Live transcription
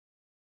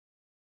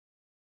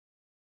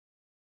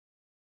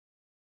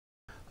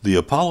The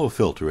Apollo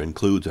filter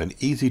includes an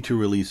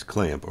easy-to-release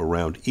clamp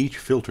around each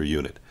filter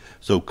unit,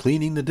 so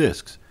cleaning the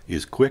discs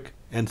is quick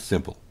and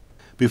simple.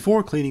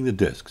 Before cleaning the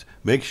discs,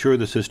 make sure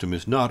the system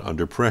is not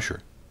under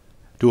pressure.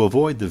 To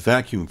avoid the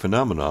vacuum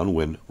phenomenon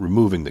when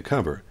removing the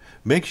cover,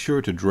 make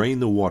sure to drain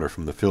the water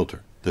from the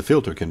filter. The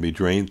filter can be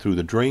drained through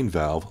the drain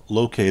valve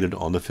located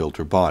on the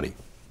filter body.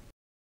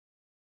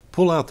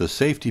 Pull out the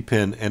safety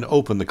pin and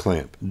open the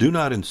clamp. Do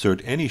not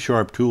insert any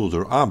sharp tools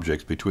or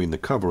objects between the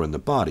cover and the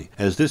body,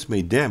 as this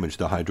may damage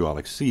the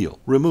hydraulic seal.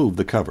 Remove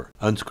the cover.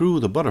 Unscrew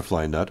the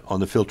butterfly nut on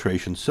the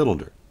filtration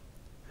cylinder.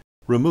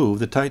 Remove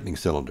the tightening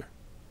cylinder.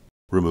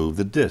 Remove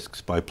the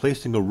discs by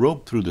placing a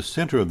rope through the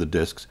center of the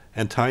discs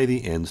and tie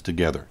the ends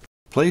together.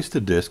 Place the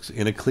discs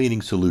in a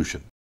cleaning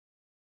solution.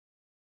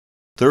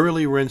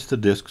 Thoroughly rinse the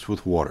discs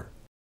with water.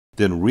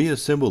 Then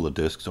reassemble the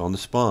discs on the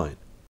spine.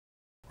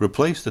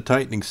 Replace the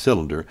tightening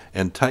cylinder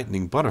and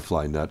tightening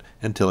butterfly nut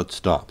until it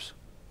stops.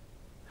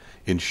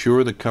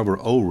 Ensure the cover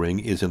O-ring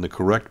is in the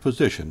correct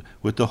position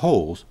with the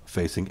holes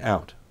facing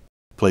out.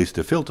 Place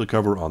the filter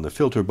cover on the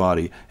filter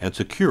body and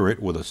secure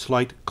it with a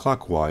slight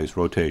clockwise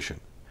rotation.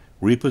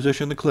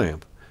 Reposition the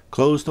clamp,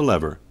 close the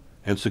lever,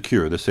 and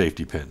secure the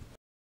safety pin.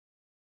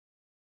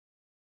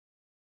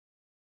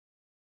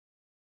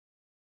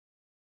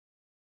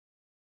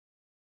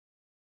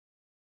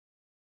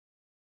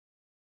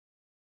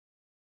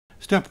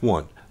 Step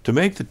 1. To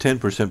make the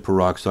 10%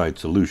 peroxide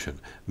solution,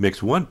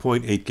 mix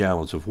 1.8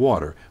 gallons of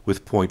water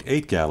with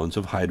 0.8 gallons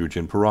of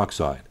hydrogen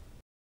peroxide.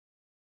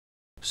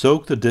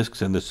 Soak the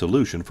discs in the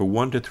solution for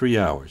 1 to 3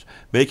 hours,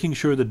 making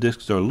sure the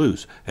discs are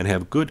loose and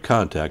have good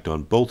contact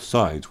on both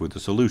sides with the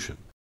solution.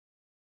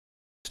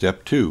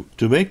 Step 2.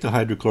 To make the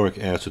hydrochloric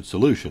acid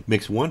solution,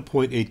 mix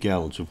 1.8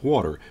 gallons of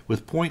water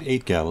with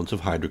 0.8 gallons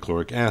of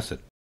hydrochloric acid.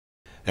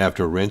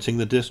 After rinsing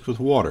the discs with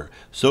water,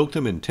 soak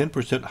them in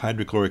 10%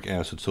 hydrochloric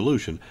acid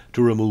solution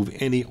to remove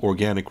any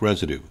organic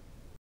residue.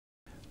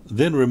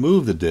 Then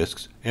remove the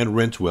discs and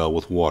rinse well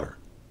with water.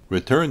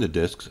 Return the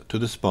discs to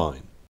the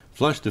spine.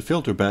 Flush the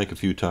filter bank a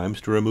few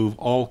times to remove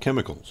all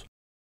chemicals.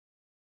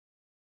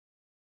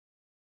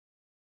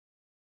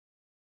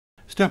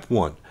 Step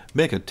 1.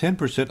 Make a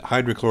 10%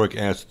 hydrochloric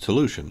acid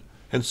solution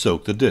and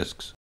soak the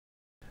discs.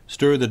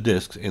 Stir the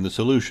discs in the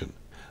solution.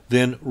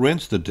 Then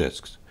rinse the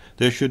discs.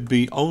 There should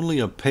be only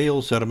a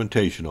pale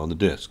sedimentation on the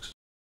discs.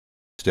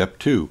 Step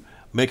 2.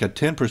 Make a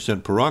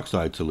 10%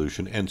 peroxide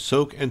solution and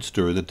soak and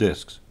stir the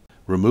discs.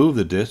 Remove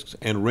the discs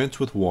and rinse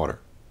with water.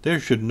 There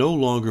should no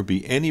longer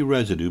be any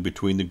residue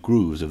between the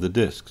grooves of the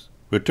discs.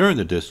 Return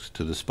the discs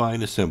to the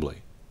spine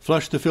assembly.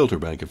 Flush the filter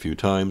bank a few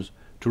times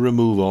to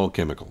remove all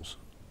chemicals.